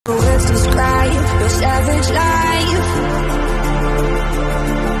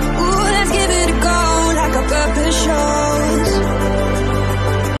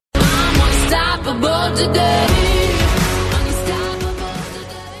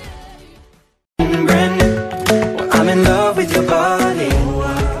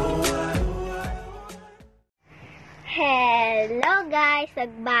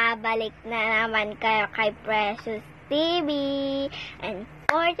nagbabalik na naman kayo kay Precious TV. And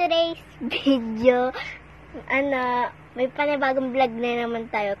for today's video, may panibagong vlog na naman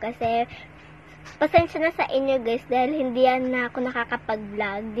tayo kasi pasensya na sa inyo guys dahil hindi na ako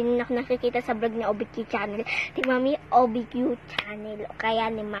nakakapag-vlog. Hindi na ako nakikita sa vlog ni OBQ channel, ni Mami OBQ channel, o kaya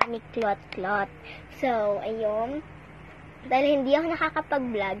ni Mami Clot Clot. So, ayun. Dahil hindi ako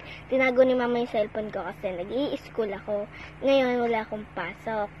nakakapag-vlog, tinago ni Mama yung cellphone ko kasi nag-i-school ako. Ngayon, wala akong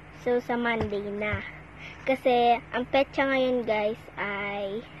pasok. So, sa Monday na. Kasi, ang petsa ngayon guys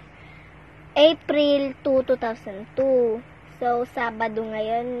ay April 2, 2002. So, Sabado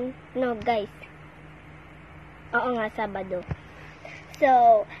ngayon. No, guys. Oo nga, Sabado.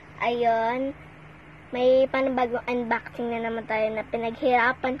 So, ayun. May panibagong unboxing na naman tayo na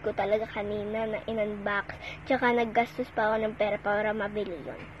pinaghirapan ko talaga kanina na in-unbox. Tsaka naggastos pa ako ng pera para mabili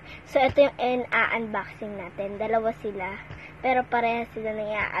yun. So, ito yung unboxing natin. Dalawa sila. Pero parehas sila na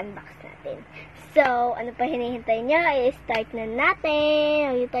i-unbox natin. So, ano pa hinihintay niya? I-start na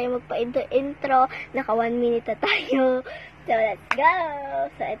natin. Huwag tayo magpa-intro. Naka 1 minute na tayo. So, let's go!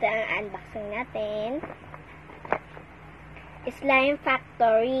 So, ito ang unboxing natin. Slime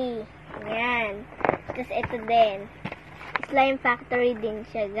Factory. Ayan. Tapos, ito din. Slime Factory din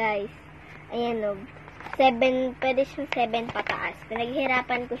siya, guys. Ayan, o. 7, pwede siyang 7 pataas.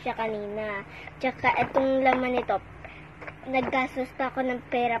 Pinaghirapan ko siya kanina. Tsaka, itong laman nito, naggastos pa ako ng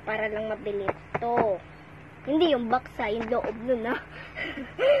pera para lang mabili ito. Hindi yung baksa, yung loob nun, ha.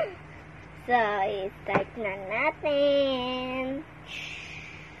 So, i-start na natin.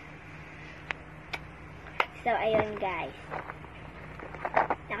 So, ayun, guys.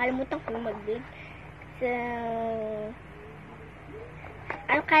 Nakalimutan ko mag-vlog. So,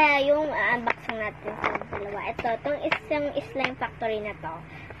 ano kaya yung unboxing natin sa dalawa? Ito, itong isang slime factory na to.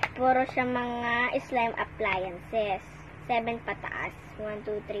 Puro siya mga slime appliances. 7 pataas. 1,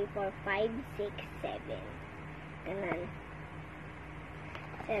 2, 3, 4, 5, 6, 7. Ganun.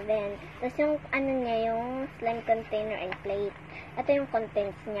 7. Tapos yung ano niya, yung slime container and plate. Ito yung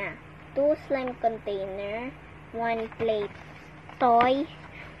contents niya. 2 slime container, 1 plate toy,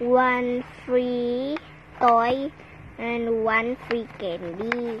 1 free toy, and 1 free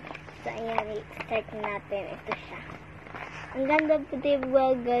candy. So, ayan, i-start natin. Ito siya. Ang ganda po,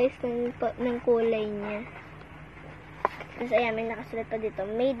 diba, guys, ng kulay niya. Tapos, ayan, may nakasulat pa dito,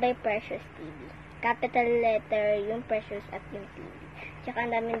 made by Precious TV. Capital letter, yung Precious at yung TV. Tsaka,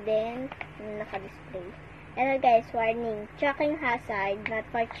 ang dami din yung naka-display. Ito guys, warning, choking hazard, not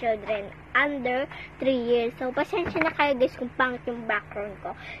for children under 3 years. So, pasensya na kayo guys kung pangit yung background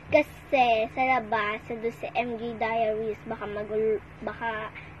ko. Kasi, sa labas, sa doon sa MG Diaries, baka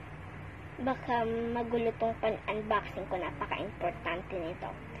magulo tong pan-unboxing ko. Napaka-importante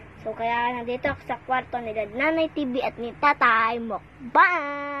nito. So, kaya nandito ako sa kwarto nila Nanay TV at ni Tatay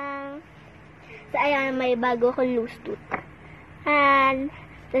Mukbang. So, ayan, may bago akong loose tooth. And,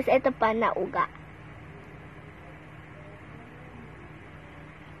 tapos ito pa, nauga.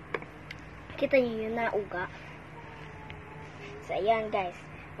 Kita niyo yung nauga. So, ayan guys.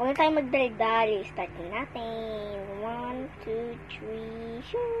 Huwag na tayo magdali-dali. Start natin. 1, 2, 3,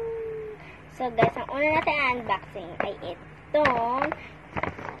 shoo! So, guys, ang una natin unboxing ay itong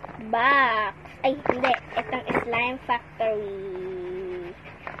box. Ay, hindi. Itong Slime Factory.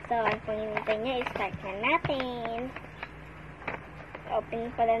 So, ang panginintay niya, start na natin. Open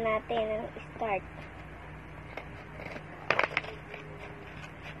pala natin ang start.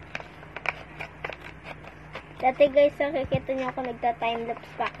 Dati guys, nakikita niyo ako nagta-timelapse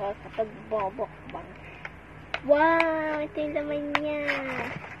pa ako kapag bumabukbang. Wow! Ito yung laman niya.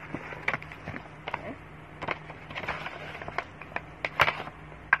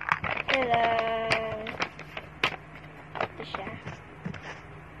 Talang! Ito siya.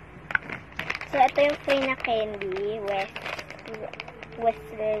 So, ito yung free na candy.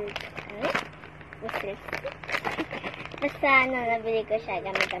 Westfield. Basta, nabili ko siya.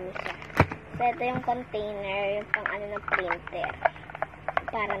 Gamit-gamit siya. So, ito yung container, yung pang ng printer.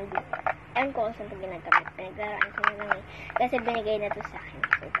 Parang dito. Ewan ko kung saan ito ginagamit. Pinaglaraan ko na lang eh. Kasi binigay na ito sa akin.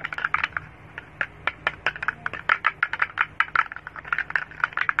 So, ito.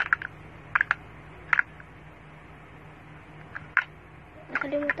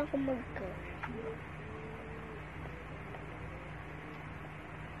 Nakalimutan ko mag-go.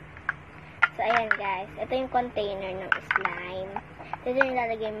 So, ayan guys. Ito yung container ng slime. Ito yung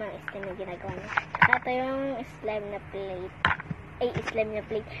nilalagay yung mga slime na ginagawa niya. Ito yung slime na plate. Ay, slime na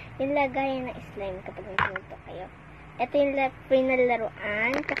plate. Yung lagay ng slime kapag nagpunto kayo. Ito yung free na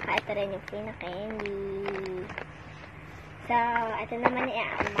laruan. Tsaka ito rin yung free na candy. So, ito naman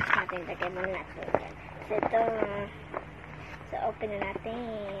i-unbox natin. Lagay mo natin. So, ito. So, open na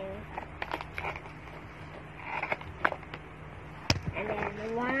natin. And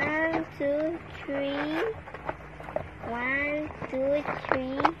then, 1, 2, 3. 1, 2,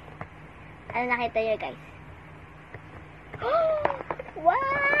 3. Ano nakita nyo, guys? Oh! Wow!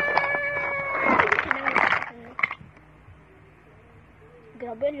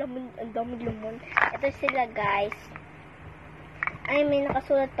 Grabe, ang daming laman. Ito sila, guys. Ay, may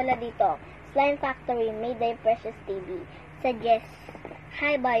nakasulat pala dito. Slime Factory, made by Precious TV. Suggests,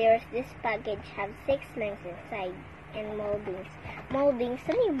 hi buyers, this package have 6 slimes inside and moldings. Moldings?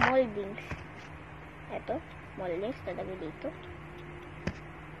 Saan yung moldings? Ito, moldings talaga dito.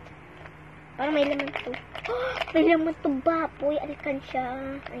 Parang may laman to. Oh, may laman to, baboy. Alikan siya.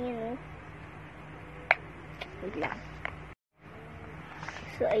 Ayan, oh. Wait lang.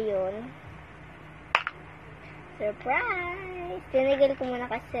 So, ayun. Surprise! Tinigil ko muna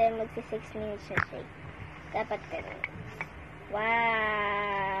kasi magsi 6 minutes na siya. Dapat ganun.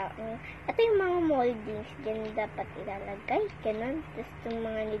 Wow! Ito yung mga moldings. Diyan dapat ilalagay. Ganun. Tapos yung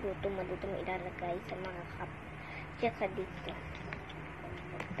mga niluto mo dito mo ilalagay sa mga cup. Tsaka dito.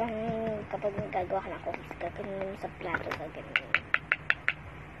 Kapag gagawa ka ng cookies, gagawin mo sa plato, gagawin.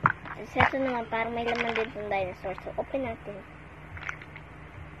 Tapos ito naman, parang may laman din ng dinosaur. So, open natin.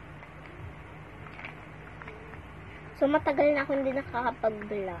 So, matagal na ako hindi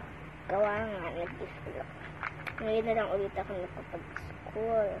nakakapag-vlog. Gawa nga, nag-vlog. Ngayon na lang ulit ako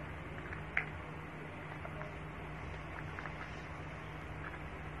nakapag-school.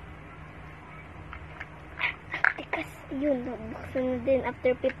 Tikas, yun, nabuksan na din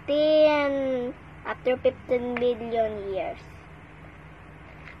after 15 billion years.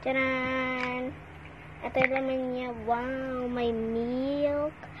 Tcharan! Ito yung laman niya. Wow, may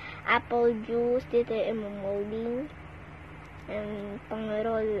milk, apple juice, dito yung molding.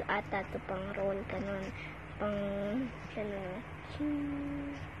 Pang-roll ata ito, pang-roll, ganun. Ganun.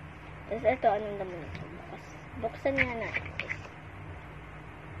 Tapos ito, anong laman ito? Buksan nga natin.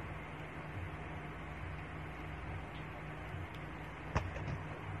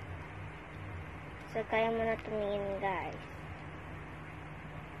 So, kaya mo na tumingin, guys.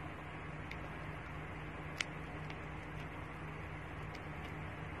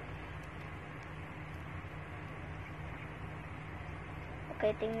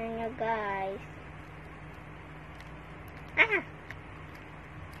 Okay, tingnan nyo, guys. Ah!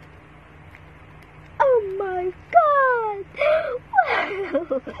 Oh my God!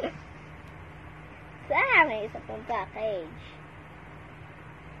 Wow! May isa pang package.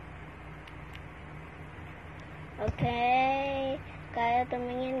 Okay. Kaya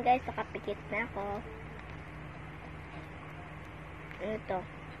tumingin, guys. Nakapikit na ako. Ano to?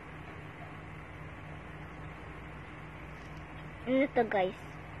 Ano to, guys?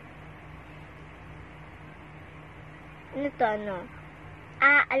 Ano to, ano?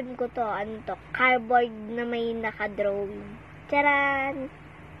 Alam ko to. Ano to? Cardboard na may naka-drawing. Charan!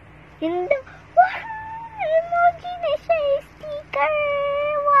 Yun daw. Wow! Emoji na siya. Sticker!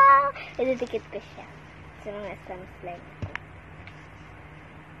 Wow! Ididikit ko siya sa mga slime.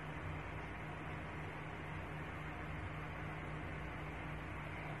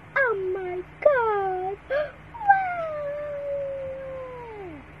 Oh my God!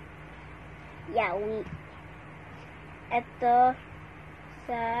 Yawi. Ito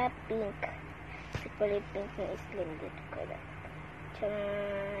sa pink. Sa kulay pink na slim dito ko lang.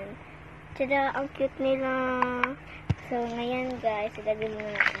 Tcharan! Tada! Ang cute nila! So, ngayon guys, ilagay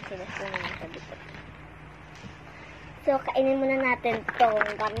muna natin sila sa mga sabi ko. So, kainin muna natin itong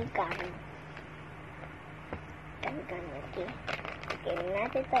gam-gam. Gam-gam, okay? Kainin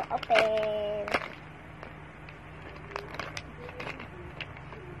natin ito. Open!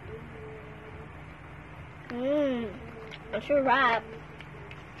 Ang sarap.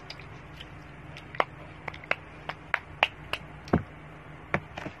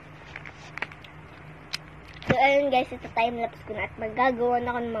 So, ayun guys, ito time-lapse ko na at magagawa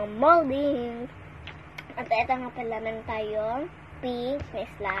na ako ng mga moldings. At ito nga pala, meron tayong pink na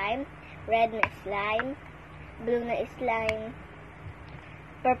slime, red na slime, blue na slime,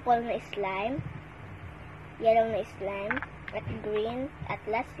 purple na slime, yellow na slime, at green, at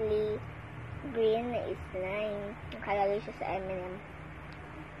lastly, green na slime. Nakalagay siya sa M&M.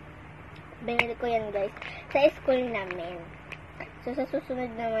 Binili ko yan, guys, sa school namin. So, sa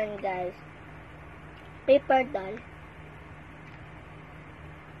susunod naman, guys, paper doll.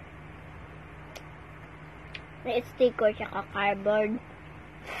 May sticker, tsaka cardboard.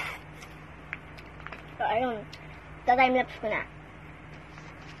 So, ayun. Time-lapse ko na.